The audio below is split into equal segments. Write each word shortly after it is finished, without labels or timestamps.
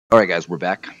Alright guys, we're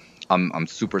back. I'm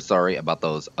super sorry about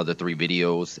those other 3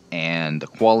 videos and the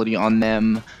quality on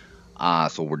them.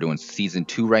 So we're doing season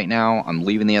 2 right now. I'm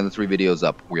leaving the other 3 videos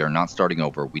up. We are not starting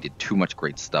over. We did too much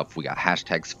great stuff. We got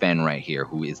hashtag Sven right here,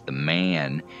 who is the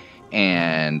man.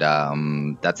 And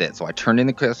that's it. So I turned in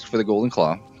the quest for the Golden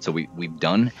Claw. So we've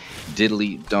done did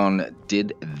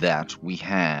that. We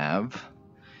have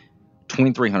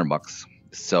 2,300 bucks.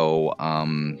 So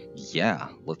yeah,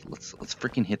 let's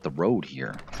freaking hit the road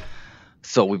here.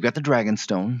 So we've got the Dragon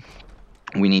Stone.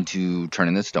 We need to turn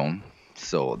in the stone.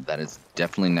 So that is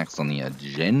definitely next on the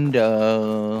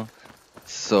agenda.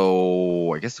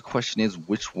 So I guess the question is,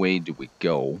 which way do we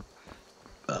go?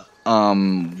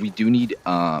 We do need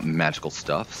magical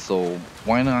stuff. So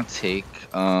why not take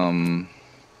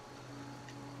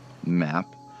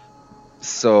map?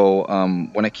 So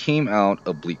when I came out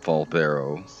of Bleak Fall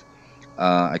Barrows,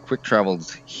 I quick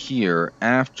traveled here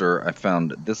after I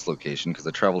found this location, because I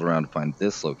traveled around to find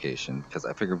this location, because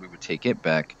I figured we would take it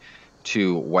back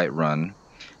to Whiterun,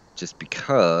 just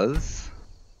because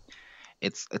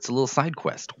it's a little side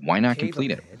quest. Why not complete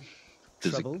it?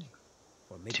 Trouble,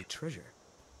 or maybe treasure.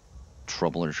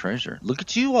 Trouble or treasure? Look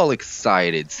at you all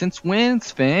excited. Since when,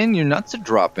 Sven? Your nuts are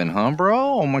dropping, huh, bro?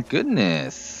 Oh my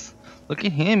goodness. Look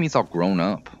at him. He's all grown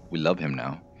up. We love him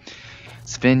now.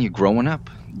 Sven, you're growing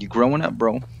up. You're growing up,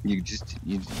 bro. You're just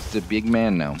a big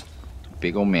man now.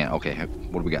 Big old man. Okay,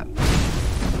 what do we got?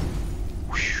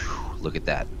 Whew, look at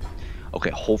that. Okay,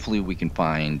 hopefully we can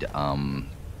find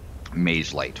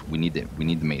mage light. We need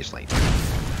the mage light.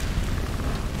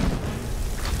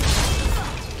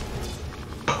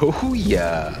 Oh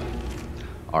yeah.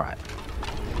 Alright.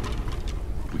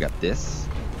 We got this.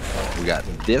 We got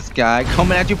this guy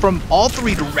coming at you from all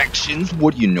 3 directions.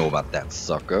 What do you know about that,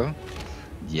 sucker?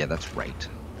 Yeah, that's right.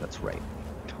 That's right.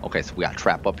 Okay, so we got a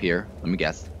trap up here. Let me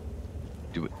guess.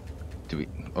 Do we?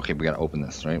 Okay, we gotta open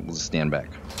this, right? We'll just stand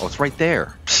back. Oh, it's right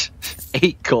there.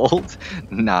 8 gold.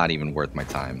 Not even worth my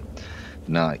time.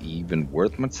 Not even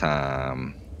worth my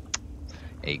time.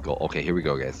 8 gold. Okay, here we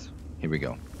go, guys. Here we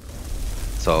go.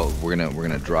 So we're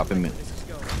gonna drop him in.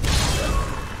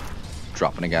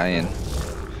 Dropping a guy in.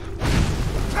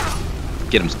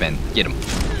 Get him, Sven. Get him.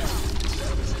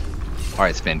 All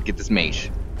right, Sven. Get this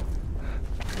mage.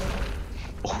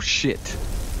 Oh shit.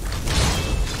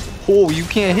 Oh, you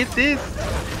can't hit this.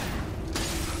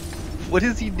 What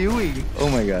is he doing? Oh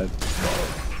my god.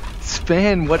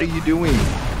 Sven, what are you doing?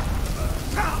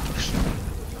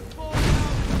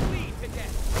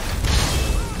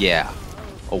 Yeah.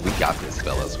 Oh, we got this,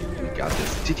 fellas. We got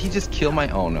this. Did he just kill my...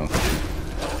 Oh no.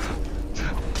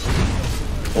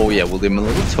 Oh yeah, we'll give him a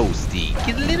little toasty.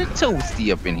 Get a little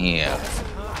toasty up in here.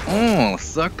 Oh,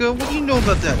 sucker. What do you know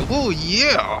about that? Oh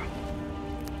yeah.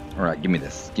 Alright, give me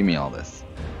this. Give me all this.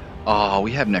 Oh,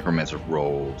 we have Necromancer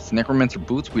robes. Necromancer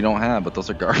boots we don't have, but those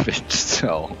are garbage,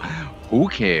 so who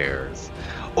cares?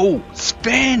 Oh,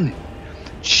 Sven!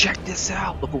 Check this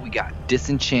out. Look what we got.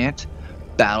 Disenchant,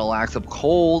 Battle Axe of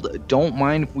Cold. Don't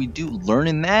mind if we do.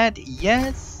 Learning that,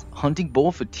 yes. Hunting Bow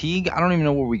of Fatigue. I don't even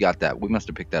know where we got that. We must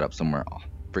have picked that up somewhere. Oh,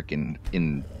 freaking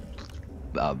in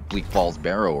Bleak Falls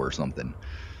Barrow or something.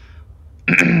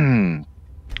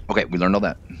 Okay, we learned all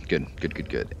that. Good.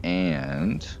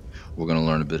 And we're gonna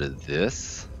learn a bit of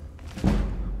this.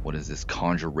 What is this?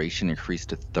 Conjuration increased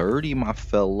to 30, my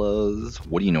fellas.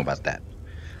 What do you know about that?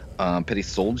 Petty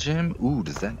Soul Gem. Ooh,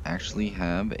 does that actually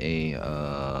have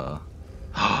a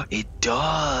it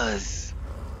does.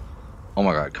 Oh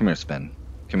my god, come here, Sven.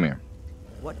 Come here.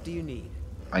 What do you need?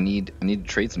 I need to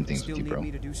trade some things with you, bro.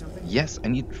 Need me to do something? Yes, I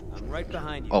need. I'm right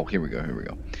behind you. Oh, here we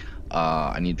go.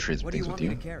 I need to trade some things with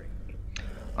you. What do you want me to carry?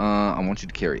 I want you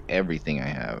to carry everything I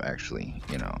have, actually.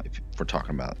 You know, if we're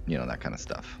talking about, you know, that kind of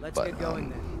stuff. Let's get going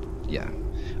then. Yeah.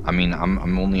 I mean,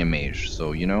 I'm only a mage,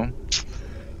 so you know,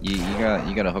 you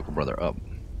gotta hook a brother up.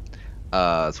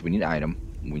 So we need an item.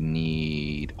 We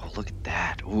need. Oh, look at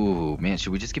that. Ooh, man,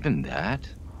 should we just give him that?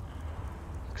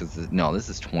 Because no, this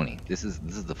is 20. This is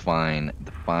the fine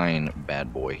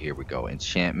bad boy. Here we go.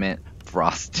 Enchantment,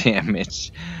 frost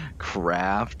damage,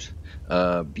 craft,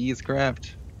 bees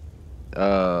craft.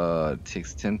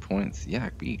 Takes 10 points. Yeah,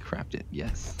 be crafted.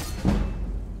 Yes.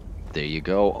 There you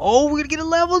go. Oh, we're gonna get a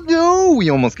level. No, we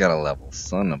almost got a level.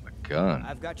 Son of a gun.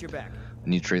 I've got your back. I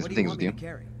need to trade some things with you.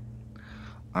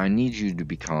 I need you to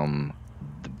become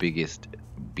the biggest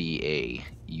BA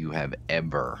you have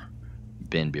ever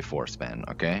been before, Sven.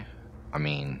 Okay? I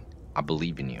mean, I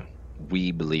believe in you.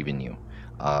 We believe in you.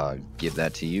 Give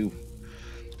that to you.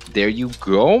 There you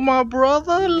go, my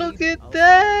brother. Look at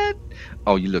that.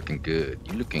 Oh, you looking good.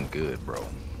 You looking good, bro.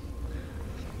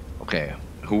 Okay,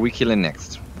 who are we killing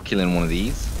next? We're killing one of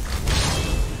these.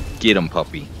 Get him,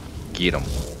 puppy. Get him.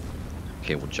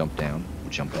 Okay, we'll jump down.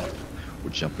 We'll jump up. We're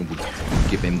jumping. We'll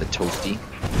give him the toasty.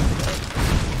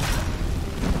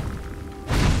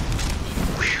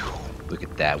 Whew. Look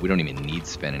at that. We don't even need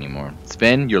Sven anymore.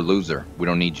 Sven, you're a loser. We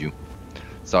don't need you.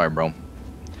 Sorry, bro. We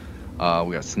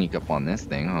gotta sneak up on this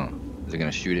thing, huh? Is it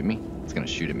gonna shoot at me? It's gonna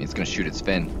shoot at me. It's gonna shoot at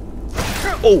Sven.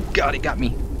 Oh, God, it got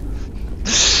me.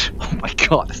 Oh, my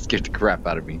God. That scared the crap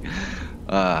out of me.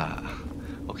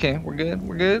 Okay, we're good.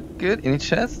 We're good. Good. Any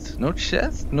chest? No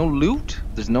chest? No loot?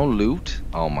 There's no loot?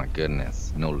 Oh, my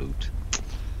goodness. No loot.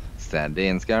 Sad day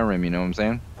in Skyrim, you know what I'm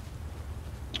saying?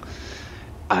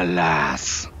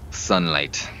 Alas.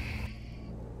 Sunlight.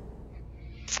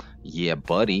 Yeah,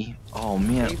 buddy. Oh,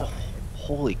 man. Oh,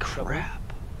 holy crap.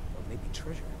 Or maybe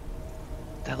treasure.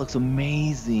 That looks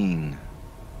amazing.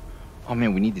 Oh,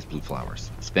 man, we need these blue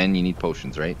flowers. Sven, you need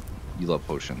potions, right? You love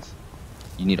potions.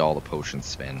 You need all the potions,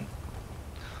 Sven.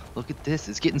 Look at this.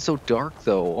 It's getting so dark,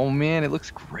 though. Oh, man, it looks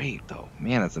great, though.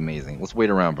 Man, that's amazing. Let's wait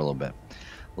around for a little bit.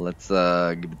 Let's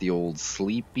give it the old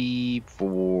sleepy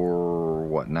for,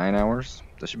 what, 9 hours?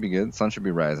 That should be good. Sun should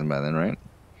be rising by then, right?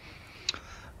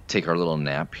 Take our little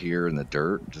nap here in the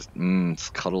dirt. Just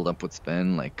cuddled up with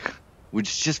Sven, like,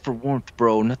 which just for warmth,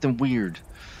 bro. Nothing weird.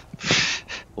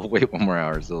 We'll wait 1 more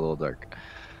hour. It's a little dark.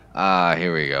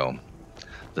 Here we go.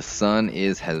 The sun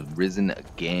has risen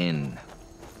again.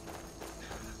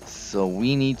 So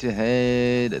we need to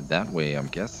head that way, I'm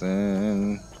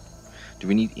guessing. Do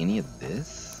we need any of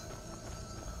this?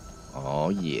 Oh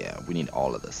yeah, we need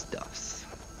all of the stuffs.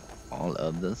 All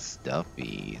of the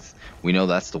stuffies. We know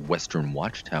that's the Western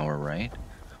Watchtower, right?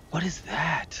 What is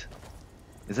that?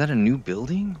 Is that a new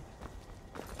building?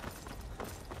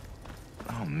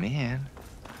 Oh man.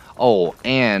 Oh,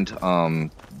 and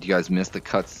you guys missed the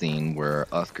cutscene where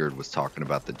Uthgerd was talking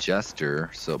about the Jester.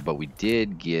 But we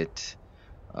did get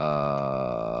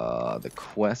the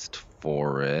quest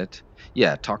for it.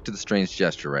 Yeah, talk to the strange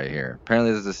gesture right here.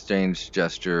 Apparently there's a strange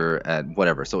gesture at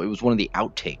whatever. So it was one of the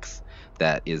outtakes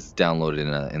that is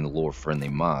downloaded in the lore friendly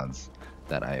mods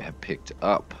that I have picked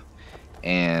up.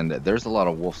 And there's a lot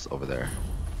of wolves over there.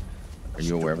 Are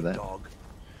you aware of that? Dog.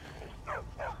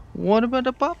 What about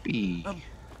the puppy?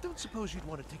 Don't suppose you'd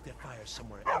want to take that fire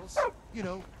somewhere else? You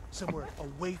know, somewhere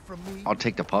away from me? I'll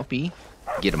take the puppy.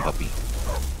 Get him, puppy.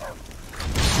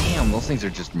 Damn, those things are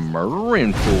just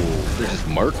murdering fools. They're just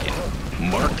marking.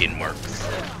 Marking marks.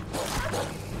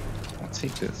 I'll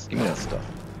take this. Give me that stuff.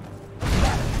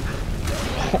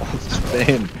 Oh,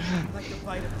 Sven. Like the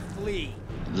bite of a flea.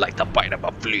 Like the bite of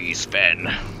a flea, Sven.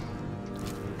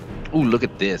 Ooh, look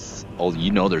at this. Oh,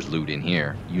 you know there's loot in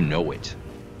here. You know it.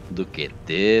 Look at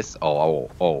this. Oh.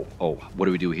 What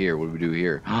do we do here? What do we do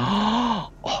here? Oh,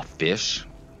 fish.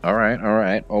 All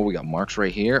right. Oh, we got marks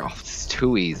right here. Oh, it's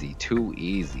too easy. Too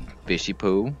easy. Fishy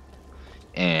poo.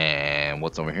 And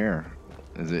what's over here?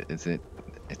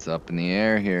 It's up in the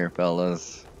air here,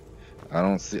 fellas. I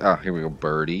don't see. Oh, here we go.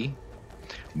 Birdie.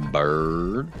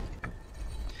 Bird.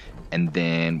 And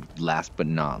then, last but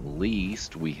not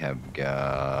least, we have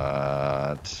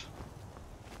got...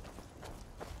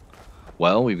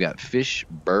 Well, we've got fish,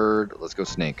 bird. Let's go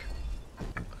snake.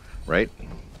 Right?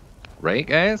 Right,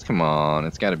 guys? Come on.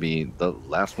 It's got to be the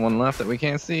last one left that we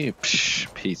can't see.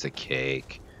 Psh, piece of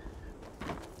cake.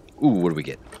 Ooh, what do we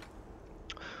get?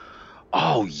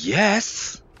 Oh,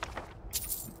 yes!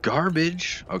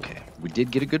 Garbage. Okay, we did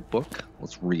get a good book.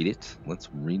 Let's read it. Let's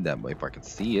read that if I can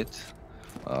see it.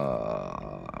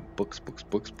 Books.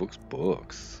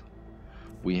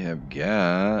 We have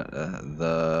got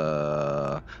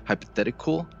the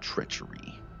hypothetical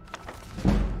treachery.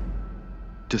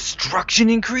 Destruction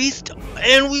increased,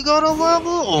 and we got a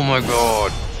level. Oh my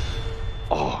god.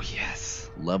 Oh yes,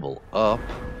 level up.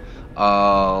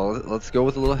 Let's go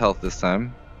with a little health this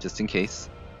time, just in case.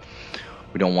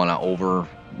 We don't want to over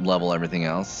level everything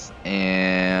else,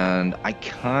 and I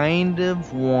kind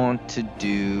of want to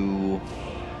do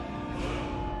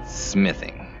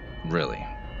smithing, really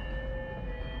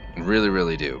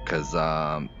do, because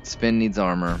Spin needs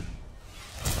armor,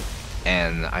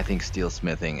 and I think steel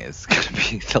smithing is gonna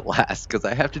be the last, because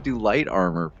I have to do light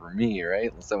armor for me, right?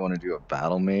 Unless I want to do a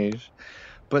battle mage.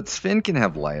 But Sven can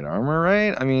have light armor,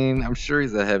 right? I mean, I'm sure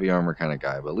he's a heavy armor kind of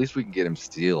guy, but at least we can get him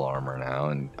steel armor now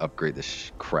and upgrade the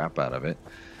crap out of it.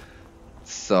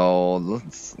 So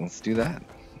let's do that.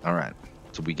 All right.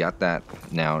 So we got that.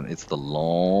 Now it's the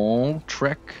long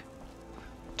trek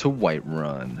to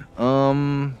Whiterun.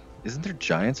 Isn't there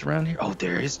giants around here? Oh,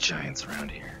 there is giants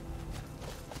around here.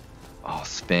 Oh,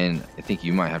 Sven, I think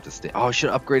you might have to stay. Oh, I should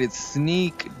have upgraded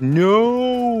sneak.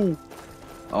 No.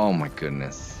 Oh my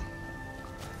goodness.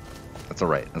 That's all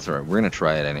right. We're gonna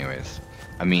try it anyways.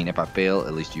 I mean, if I fail,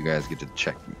 at least you guys get to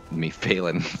check me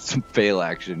failing. Some fail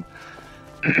action.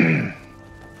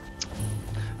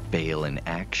 Fail in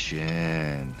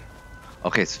action.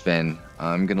 Okay, Sven,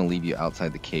 I'm gonna leave you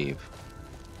outside the cave.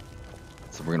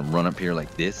 So we're gonna run up here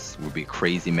like this. We'll be a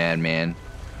crazy madman.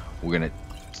 We're gonna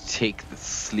take the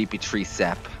sleepy tree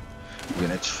sap. We're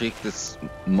gonna take this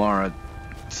Mara.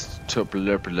 Okay,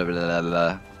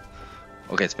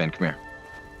 Sven, come here.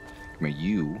 Come here,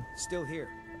 you. Still here.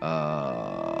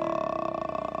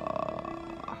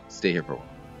 Stay here for a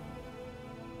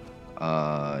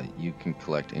while. You can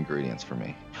collect ingredients for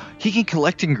me. He can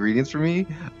collect ingredients for me?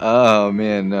 Oh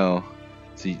man, no.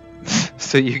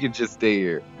 So you can just stay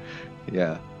here.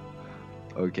 Yeah.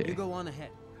 Okay. You go on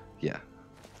ahead. Yeah.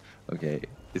 Okay.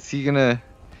 Is he gonna?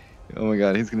 Oh my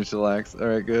god, he's gonna chillax. All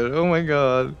right, good. Oh my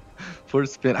god. For a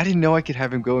spin. I didn't know I could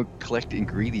have him go collect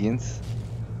ingredients.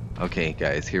 Okay,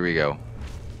 guys, here we go.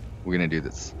 We're gonna do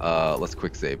this. Let's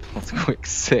quick save. Let's quick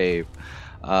save.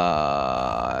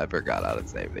 I forgot how to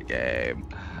save the game.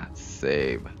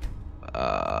 Save.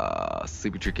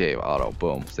 Sleepy Tree Cave. Auto.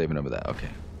 Boom. Saving over that.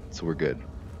 Okay. So we're good.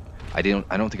 I don't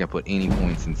think I put any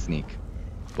points in sneak,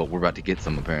 but we're about to get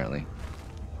some apparently.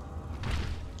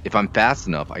 If I'm fast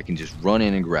enough, I can just run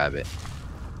in and grab it.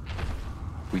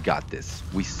 We got this.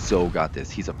 We so got this.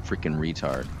 He's a freaking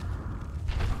retard.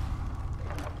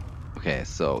 Okay,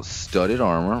 so studded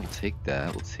armor. We'll take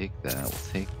that. We'll take that.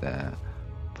 We'll take that.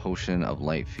 Potion of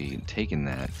light feed. Taking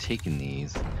that. Taking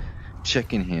these.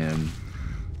 Checking him.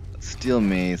 Steel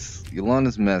mace.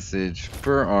 Yolanda's message.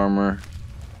 Fur armor.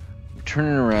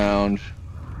 Turning around.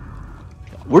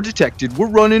 We're detected. We're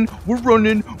running. We're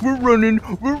running. We're running.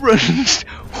 We're running.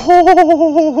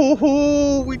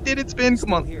 Oh, we did it, Spin.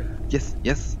 Come on. Here. Yes,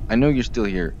 yes. I know you're still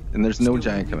here, and there's no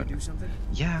Still giant need to coming. do something?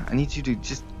 Yeah, I need you to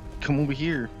just come over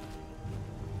here.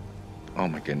 Oh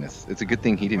my goodness. It's a good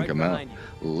thing he didn't Right come out. behind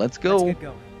you. Let's go. Let's get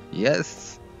going.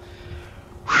 Yes.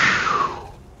 Whew.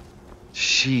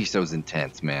 Sheesh, that was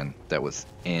intense, man. That was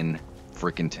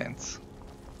freaking tense.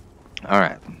 All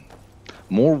right.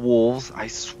 More wolves. I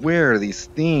swear these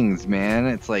things, man.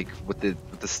 It's like with the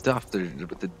stuff,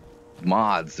 with the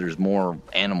mods, there's more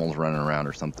animals running around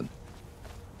or something.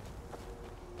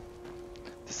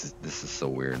 This is so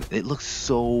weird. It looks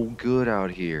so good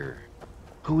out here.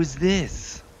 Who is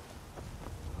this?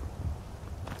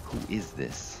 Who is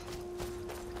this?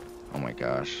 Oh my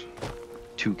gosh.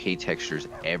 2K textures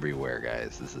everywhere,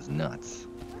 guys. This is nuts.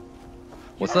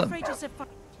 What's up?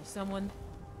 Someone.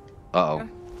 Uh-oh.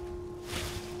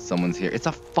 Someone's here. It's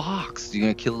a fox. You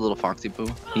gonna kill the little foxy poo?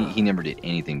 He never did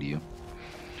anything to you.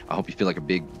 I hope you feel like a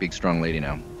big, strong lady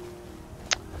now.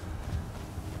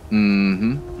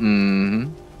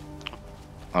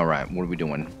 All right, what are we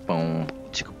doing? Boom,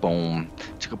 chicka boom,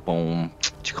 chicka boom,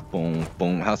 chicka boom,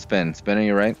 boom. How's Sven? Sven, are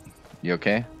you right? You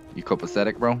okay? You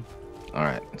copacetic, bro? All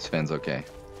right, Sven's okay.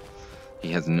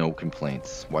 He has no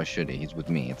complaints. Why should he? He's with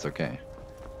me. It's okay.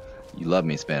 You love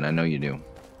me, Sven. I know you do.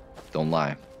 Don't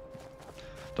lie.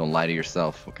 Don't lie to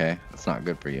yourself, okay? That's not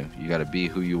good for you. You gotta be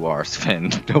who you are, Sven.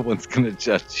 No one's gonna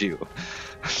judge you.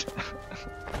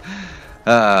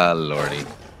 Ah, lordy.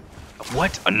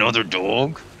 What? Another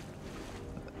dog?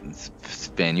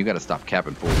 Sven, you gotta stop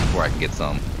capping fools before I can get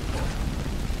some.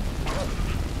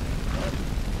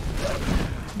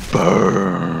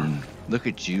 Burn! Look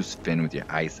at you, Sven, with your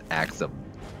ice axe of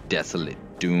desolate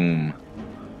doom.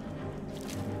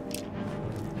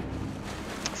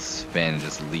 Sven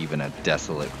just leaving a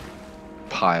desolate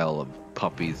pile of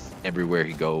puppies everywhere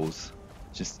he goes.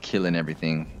 Just killing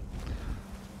everything.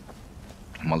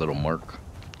 My little merc.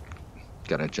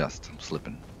 Gotta adjust. I'm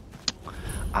slipping.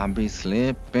 I'll be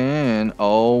slipping.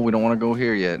 Oh, we don't want to go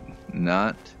here yet.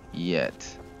 Not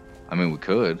yet. I mean, we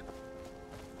could.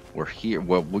 We're here.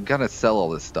 Well, we gotta sell all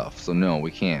this stuff. So no,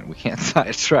 we can't. We can't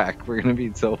sidetrack. We're gonna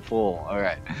be so full. All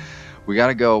right. We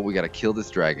gotta go. We gotta kill this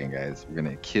dragon, guys. We're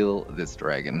gonna kill this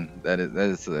dragon.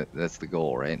 That's the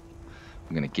goal, right?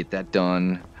 We're gonna get that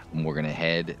done, and we're gonna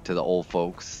head to the old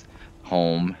folks'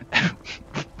 home.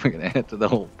 We're gonna head to the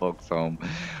old folks' home.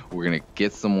 We're gonna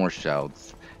get some more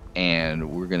shouts,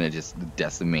 and we're gonna just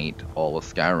decimate all of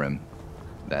Skyrim.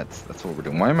 That's what we're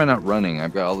doing. Why am I not running?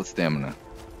 I've got all the stamina.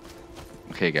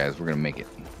 Okay, guys, we're gonna make it.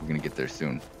 We're gonna get there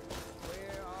soon.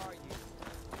 Where are you?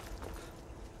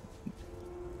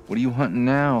 What are you hunting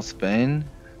now, Sven?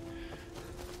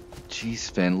 Jeez,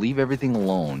 Sven, leave everything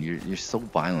alone. You're so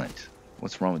violent.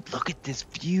 What's wrong with? Look at this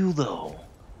view, though.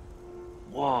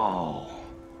 Whoa.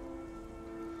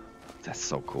 That's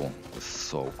so cool. That's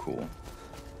so cool.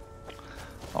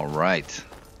 All right.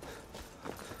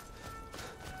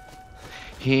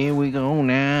 Here we go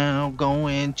now,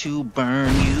 going to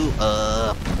burn you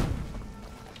up.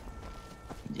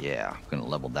 Yeah, I'm gonna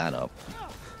level that up.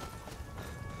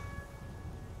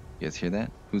 You guys hear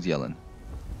that? Who's yelling?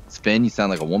 Sven, you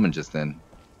sound like a woman just then.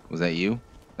 Was that you?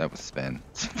 That was Sven.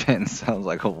 Sven sounds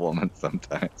like a woman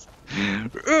sometimes.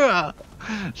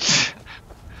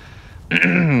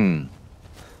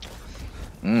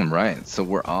 Right, so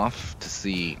we're off to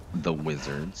see the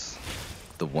wizards.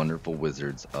 The wonderful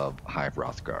wizards of High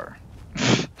Hrothgar.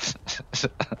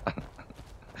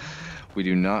 We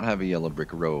do not have a yellow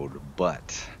brick road,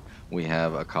 but we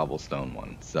have a cobblestone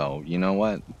one. So, you know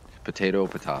what? Potato,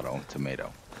 potato,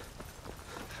 tomato.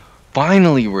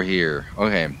 Finally, we're here.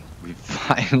 Okay, we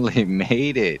finally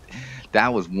made it.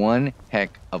 That was one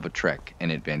heck of a trek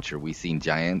and adventure. We seen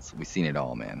giants. We seen it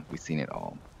all, man. We seen it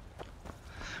all.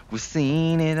 We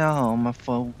seen it all, my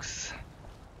folks.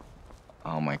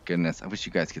 Oh my goodness. I wish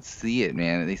you guys could see it,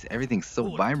 man. Everything's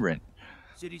so vibrant.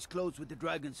 City's closed with the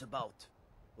dragons about.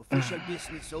 Official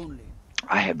business only.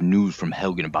 I have news from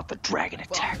Helgen about the dragon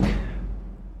attack.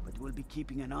 But we'll be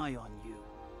keeping an eye on you.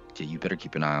 Yeah, you better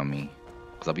keep an eye on me.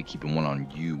 Because I'll be keeping one on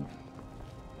you.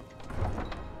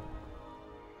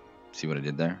 See what I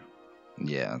did there?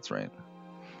 Yeah, that's right.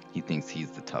 He thinks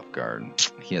he's the tough guard.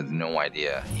 He has no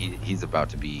idea. He's about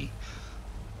to be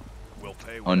We'll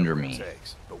pay under whatever me. it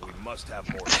takes, but we must have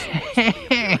more swords for the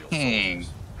Imperial soldiers.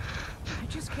 I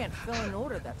just can't fill an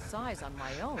order that size on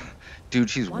my own. Dude,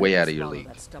 she's Why way don't out of you your swallow league.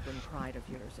 that stubborn pride of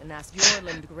yours and ask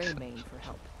Yorland Greymane for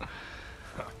help.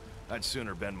 I'd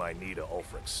sooner bend my knee to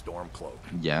Ulfric's Stormcloak.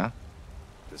 Yeah?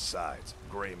 Besides,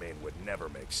 Greymane would never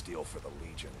make steel for the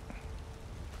Legion.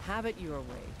 Have it your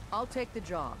way. I'll take the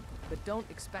job, but don't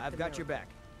expect I've a got your miracle.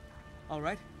 back. All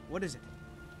right, what is it?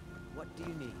 What do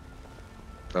you need?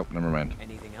 Oh, never mind.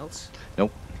 Anything else?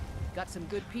 Nope. Got some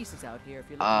good pieces out here if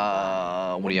you're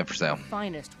looking What do you have for sale? the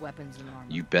finest weapons and armor.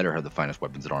 You better have the finest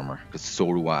weapons and armor, because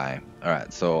so do I.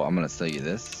 Alright, so I'm gonna sell you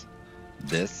this. I'm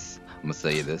gonna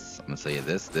sell you this. I'm gonna sell you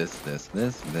this. I'm gonna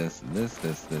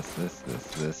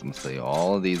sell you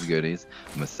all of these goodies.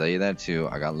 I'm gonna sell you that too.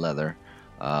 I got leather,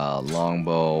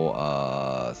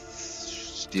 longbow,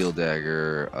 steel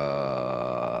dagger.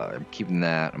 I'm keeping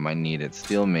that. I might need it.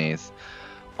 Steel mace.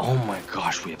 Oh my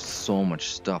gosh, we have so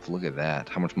much stuff. Look at that.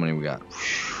 How much money we got?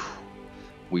 Whew.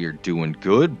 We are doing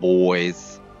good,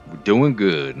 boys. We're doing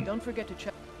good. Don't forget to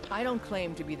check. I don't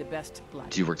claim to be the best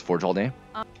blacksmith. Do you work the forge all day?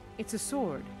 It's a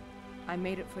sword. I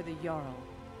made it for the Jarl,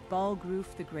 Balgroof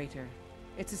the Greater.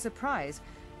 It's a surprise.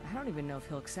 I don't even know if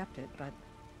he'll accept it, but...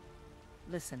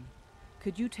 Listen,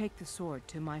 could you take the sword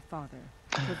to my father?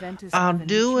 Prevent his I'll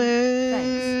do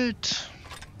Thanks. it.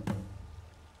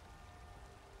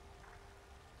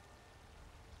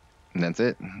 And that's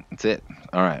it. That's it.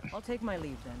 All right. I'll take my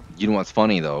leave then. You know what's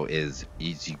funny though is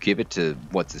you give it to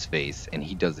what's his face, and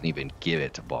he doesn't even give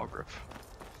it to Balgroof.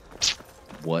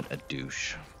 What a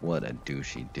douche. What a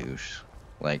douchey douche.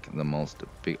 Like the most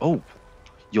big. Oh,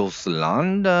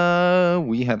 Yolanda,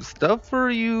 we have stuff for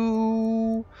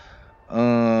you.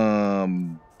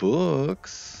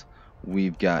 Books.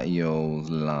 We've got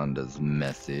Yolanda's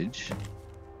message.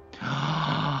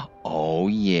 Oh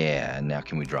yeah. Now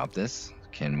can we drop this?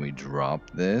 Can we drop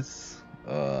this?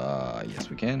 Yes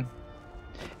we can.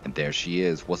 And there she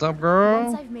is. What's up, girl?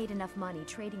 Once I've made enough money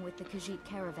trading with the Khajiit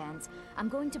caravans, I'm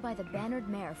going to buy the bannered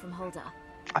mare from Hulda.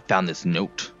 I found this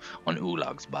note on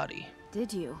Ulag's body.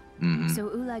 Did you? Mm-hmm. So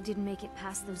Ulag didn't make it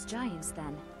past those giants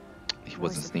then? He wasn't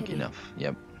More's a sneaky pity. enough.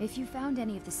 Yep. If you found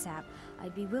any of the sap,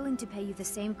 I'd be willing to pay you the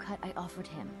same cut I offered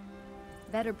him.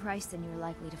 Better price than you're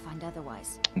likely to find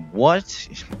otherwise. What?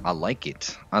 I like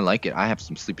it. I like it. I have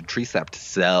some sleeping tree sap to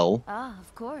sell. Ah,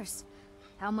 of course.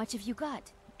 How much have you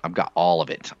got? I've got all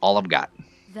of it. All I've got.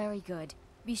 Very good.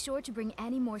 Be sure to bring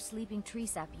any more sleeping tree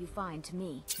sap you find to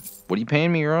me. What are you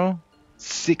paying me, girl?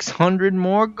 600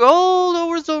 more gold. Oh,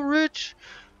 we're so rich.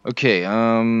 Okay,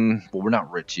 well, we're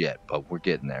not rich yet, but we're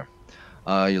getting there.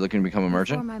 You're looking to become a Before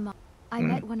merchant? my mom, I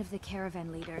met one of the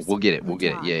caravan leaders. We'll get it. We'll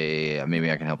get it. Lutan. Yeah. Maybe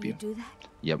I can help you. do that?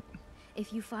 Yep.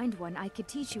 If you find one, I could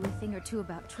teach you a thing or two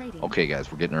about trading. Okay,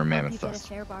 guys, we're getting our Help mammoth you get a stuff.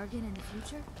 fair bargain in the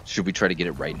future? Should we try to get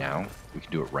it right now? We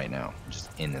can do it right now. Just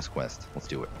in this quest. Let's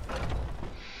do it.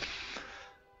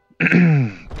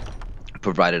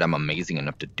 Provided I'm amazing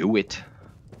enough to do it.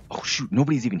 Oh shoot,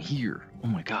 nobody's even here. Oh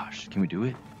my gosh, can we do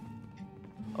it?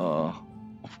 Oh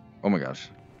my gosh.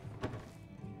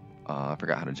 I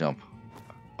forgot how to jump.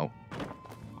 Oh.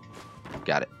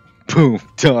 Got it. Boom,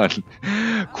 done.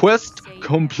 Quest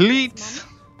complete.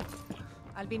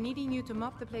 I'll be needing you to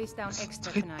mop the place down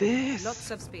extra Look at tonight. this. Lots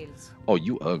of spills. Oh,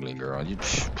 you ugly girl. You,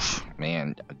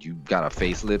 man, you got a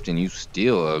facelift and you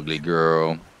still ugly,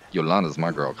 girl. Yolanda's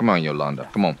my girl. Come on, Yolanda.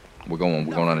 Come on. We're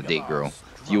going on a date, girl.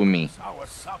 You and me.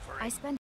 I spent